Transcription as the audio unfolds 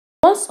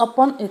Once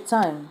upon a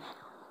time,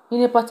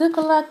 in a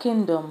particular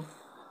kingdom,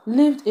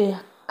 lived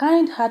a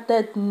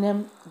kind-hearted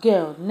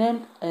girl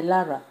named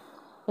Elara.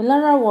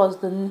 Elara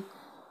was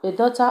a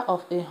daughter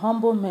of a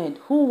humble maid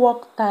who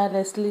worked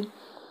tirelessly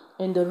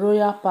in the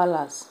royal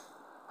palace.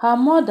 Her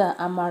mother,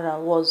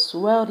 Amara, was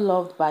well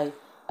loved by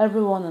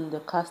everyone in the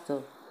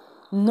castle,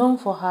 known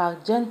for her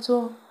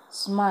gentle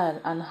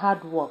smile and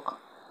hard work.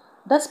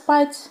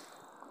 Despite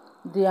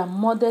their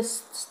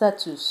modest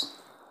status,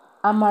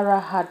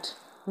 Amara had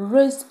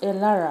raised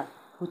Elara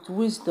with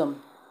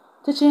wisdom,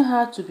 teaching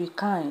her to be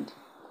kind,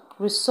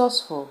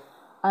 resourceful,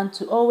 and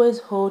to always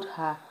hold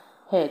her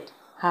head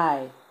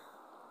high.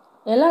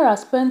 Elara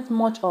spent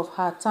much of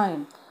her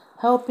time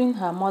helping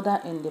her mother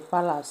in the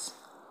palace.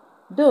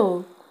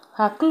 Though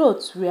her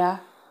clothes were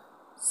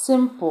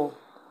simple,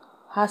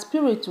 her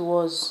spirit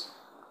was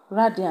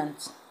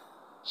radiant.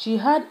 She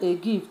had a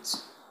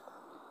gift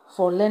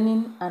for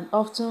learning and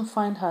often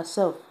find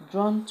herself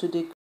drawn to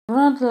the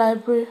grand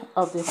library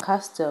of the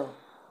castle.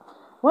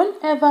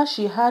 Whenever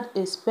she had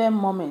a spare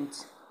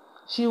moment,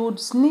 she would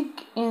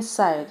sneak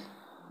inside,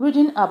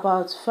 reading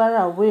about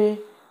faraway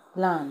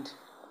land,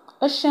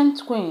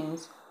 ancient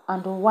queens,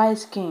 and a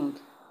wise king.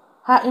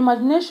 Her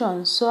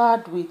imagination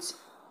soared with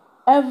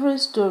every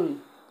story,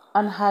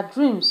 and her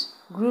dreams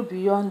grew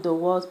beyond the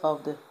walls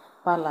of the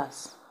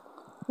palace.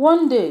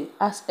 One day,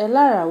 as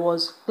Elara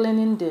was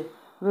cleaning the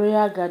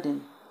royal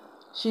garden,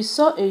 she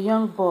saw a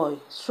young boy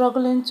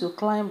struggling to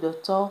climb the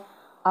tall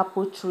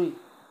apple tree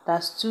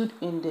that stood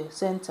in the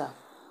center.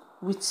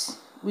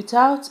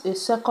 Without a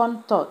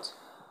second thought,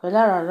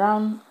 Elara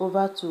ran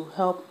over to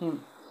help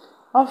him,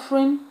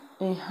 offering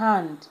a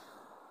hand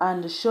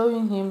and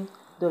showing him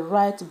the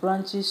right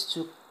branches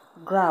to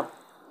grab.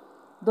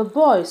 The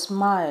boy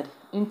smiled,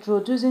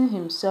 introducing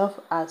himself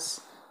as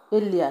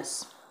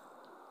Elias,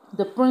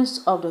 the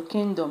prince of the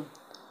kingdom.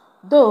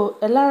 Though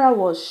Elara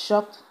was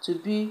shocked to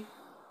be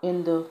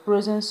in the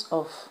presence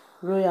of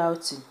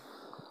royalty,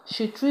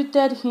 she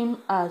treated him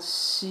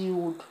as she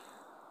would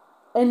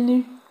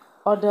any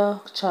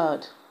other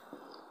child.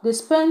 They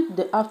spent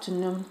the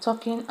afternoon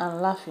talking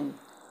and laughing,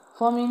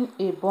 forming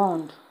a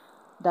bond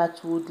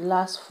that would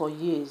last for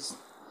years.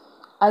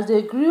 As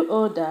they grew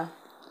older,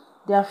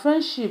 their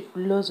friendship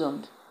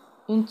blossomed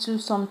into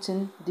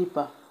something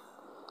deeper.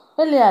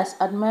 Elias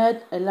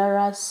admired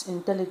Elara's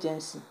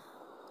intelligence,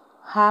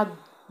 her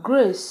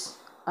grace,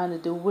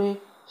 and the way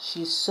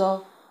she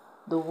saw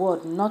the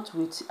world not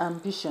with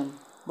ambition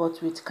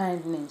but with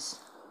kindness.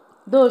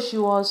 Though she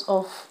was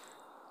of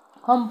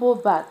humble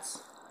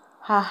birth,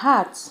 her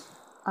heart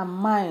and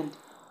mind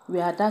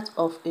were that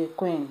of a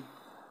queen.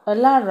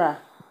 Elara,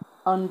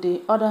 on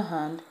the other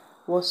hand,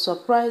 was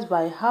surprised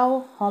by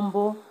how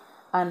humble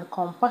and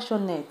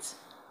compassionate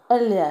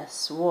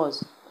Elias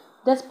was.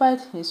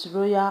 Despite his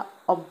royal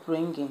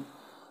upbringing,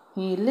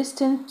 he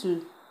listened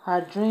to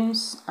her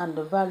dreams and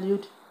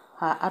valued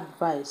her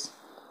advice,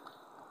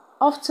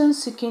 often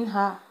seeking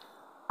her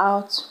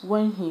out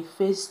when he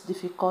faced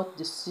difficult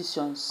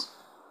decisions.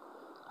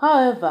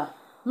 However,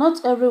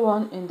 not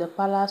everyone in the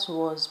palace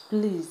was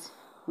pleased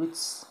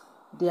with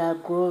their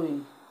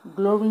growing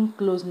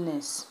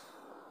closeness.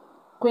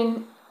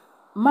 Queen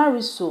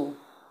Marisol,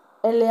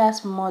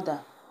 Elias' mother,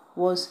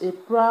 was a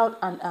proud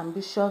and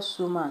ambitious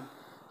woman.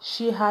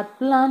 She had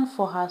planned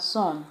for her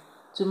son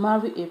to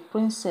marry a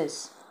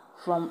princess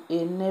from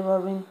a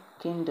neighboring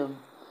kingdom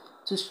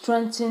to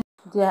strengthen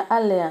their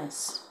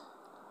alliance.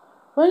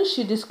 When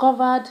she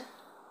discovered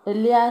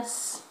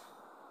Elias's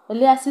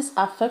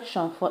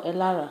affection for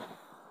Elara,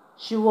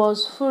 she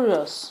was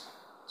furious.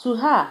 To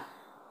her,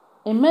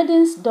 a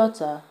maiden's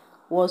daughter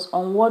was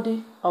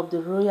unworthy of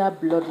the royal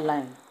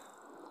bloodline.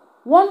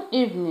 One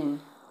evening,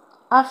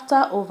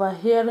 after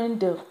overhearing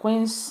the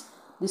queen's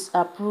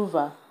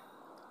disapproval,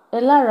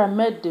 Elara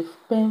made the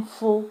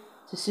painful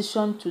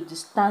decision to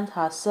distance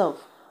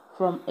herself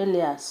from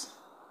Elias.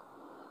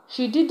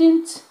 She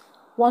didn't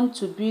want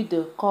to be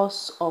the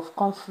cause of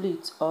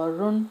conflict or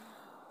ruin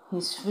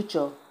his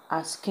future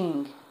as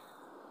king.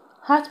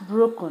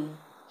 Heartbroken,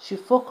 she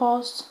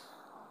focused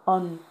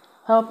on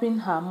helping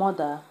her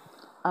mother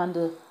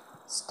and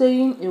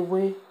staying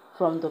away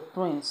from the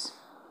prince.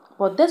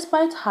 But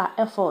despite her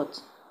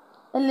efforts,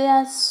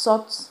 Elias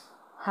sought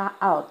her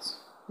out,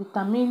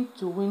 determined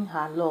to win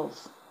her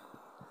love.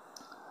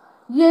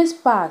 Years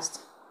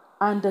passed,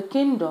 and the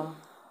kingdom,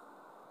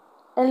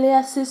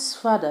 Elias's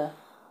father,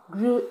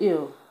 grew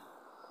ill.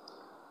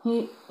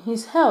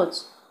 His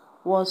health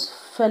was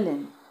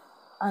failing,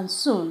 and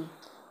soon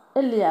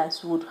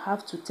Elias would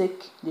have to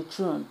take the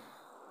throne.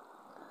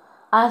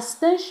 As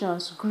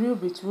tensions grew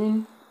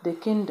between the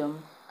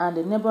kingdom and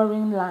the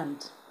neighboring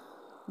land,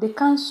 the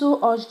council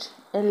urged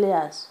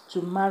Elias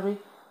to marry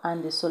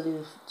and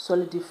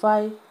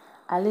solidify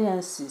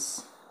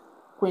alliances.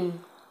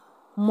 Queen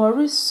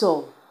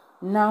Marisol,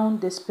 now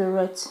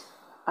desperate,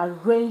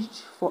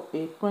 arranged for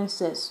a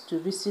princess to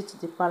visit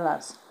the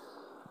palace,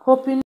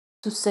 hoping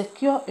to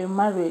secure a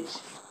marriage.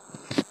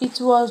 It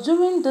was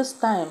during this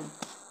time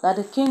that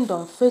the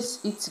kingdom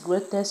faced its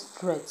greatest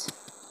threat,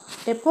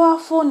 a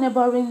powerful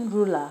neighboring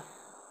ruler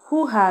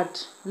who had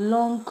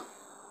long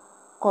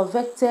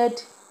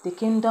coveted the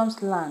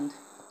kingdom's land,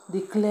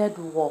 declared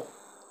war.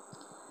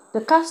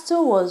 The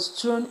castle was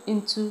thrown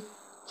into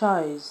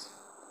chaos,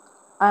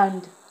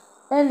 and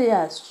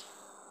Elias,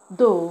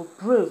 though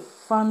brave,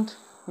 found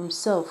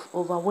himself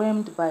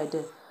overwhelmed by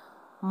the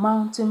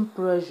mounting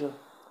pressure.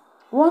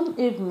 One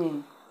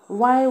evening,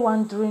 while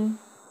wandering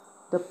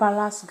the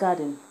palace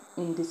garden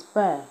in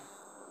despair,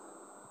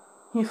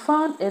 he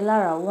found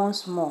Elara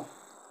once more.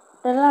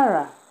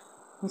 "Elara,"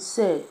 he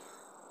said,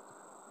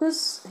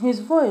 his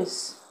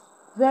voice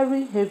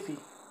very heavy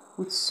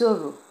with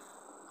sorrow,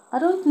 "I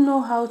don't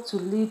know how to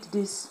lead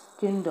this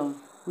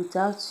kingdom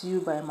without you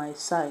by my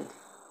side."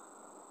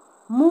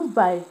 Moved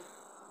by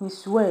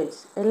his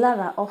words,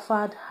 Elara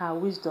offered her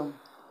wisdom,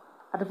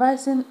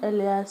 advising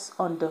Elias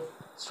on the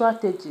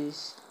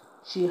strategies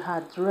she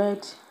had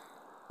read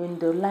in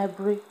the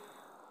library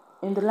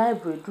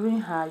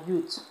during her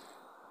youth.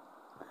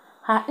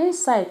 Her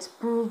insights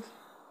proved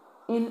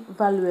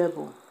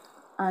invaluable,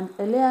 and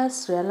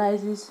Elias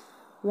realizes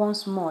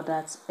once more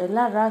that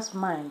Elara's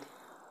mind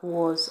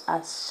was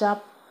as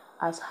sharp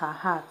as her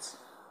heart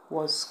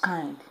was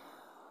kind.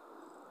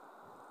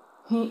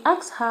 He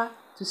asked her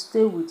to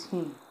stay with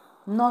him,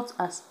 not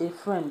as a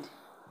friend,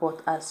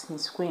 but as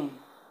his queen.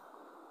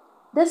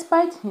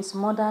 Despite his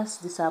mother's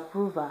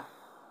disapproval,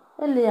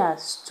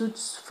 Elias stood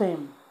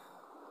firm.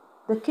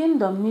 The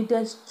kingdom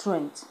needed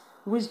strength,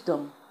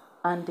 wisdom,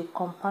 and the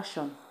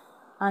compassion,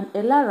 and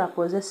Elara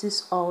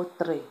possesses all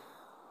three.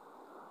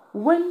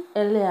 When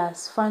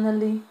Elias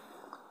finally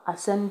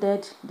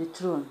ascended the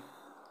throne,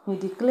 he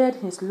declared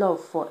his love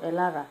for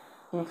Elara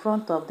in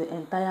front of the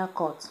entire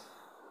court.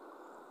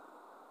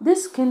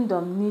 This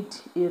kingdom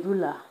needs a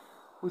ruler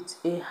with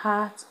a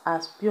heart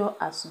as pure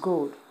as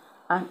gold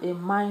and a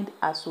mind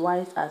as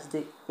wise as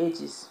the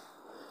ages,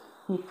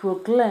 he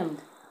proclaimed,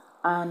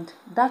 and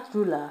that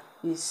ruler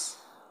is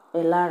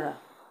Elara.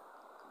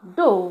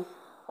 Though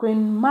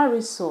Queen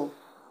Marisol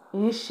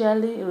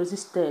initially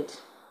resisted,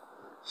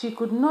 she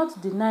could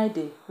not deny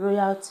the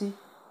royalty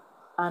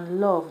and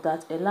love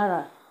that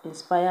Elara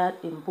inspired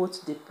in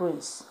both the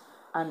prince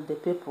and the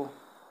people.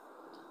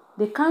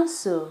 The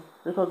council,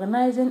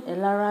 recognizing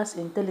Elara's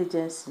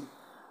intelligence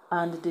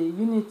and the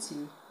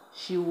unity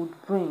she would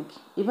bring,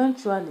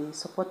 eventually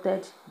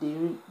supported the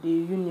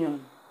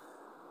union.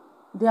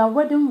 Their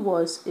wedding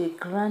was a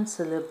grand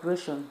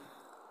celebration.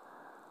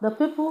 The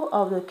people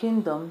of the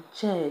kingdom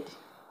cheered,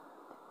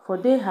 for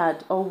they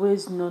had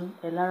always known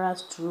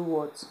Elara's true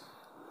worth.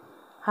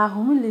 Her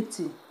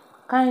humility,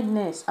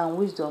 kindness, and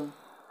wisdom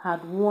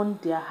had won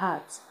their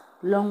hearts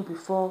long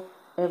before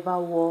ever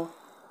wore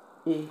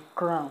a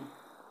crown.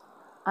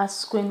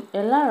 As Queen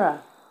Elara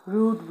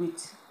ruled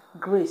with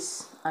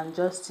grace and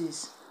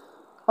justice,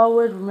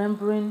 always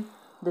remembering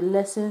the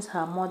lessons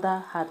her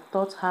mother had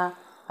taught her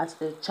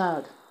as a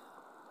child,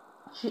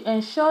 she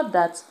ensured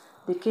that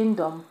the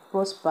kingdom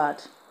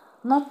prospered,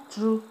 not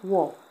through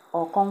war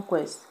or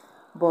conquest,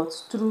 but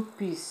through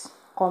peace,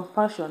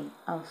 compassion,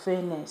 and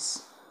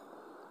fairness.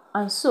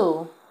 And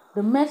so,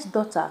 the Maid's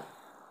daughter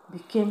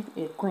became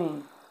a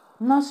queen,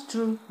 not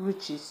through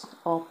riches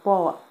or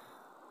power,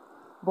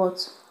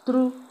 but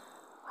through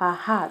her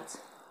heart,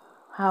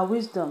 her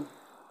wisdom,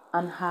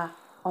 and her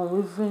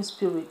unwavering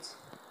spirit.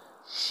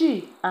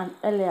 She and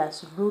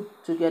Elias ruled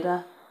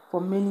together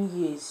for many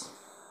years,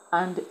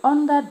 and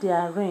under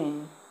their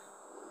reign,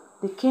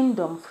 the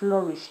kingdom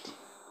flourished,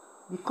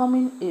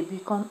 becoming a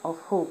beacon of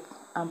hope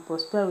and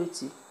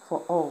prosperity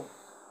for all.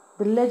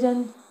 The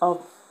legend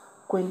of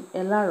Queen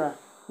Elara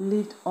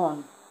lived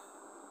on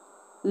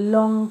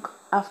long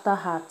after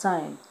her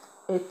time,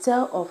 a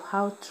tale of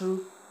how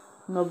true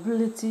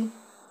nobility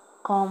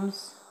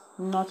comes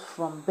not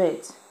from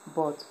birth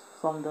but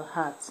from the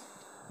heart.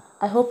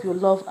 I hope you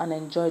love and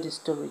enjoy this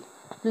story.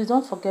 Please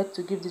don't forget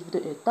to give this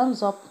video a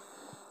thumbs up.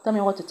 Tell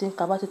me what you think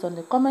about it on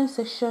the comment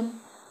section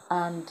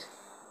and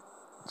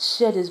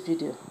share this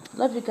video.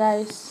 Love you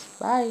guys.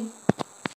 Bye.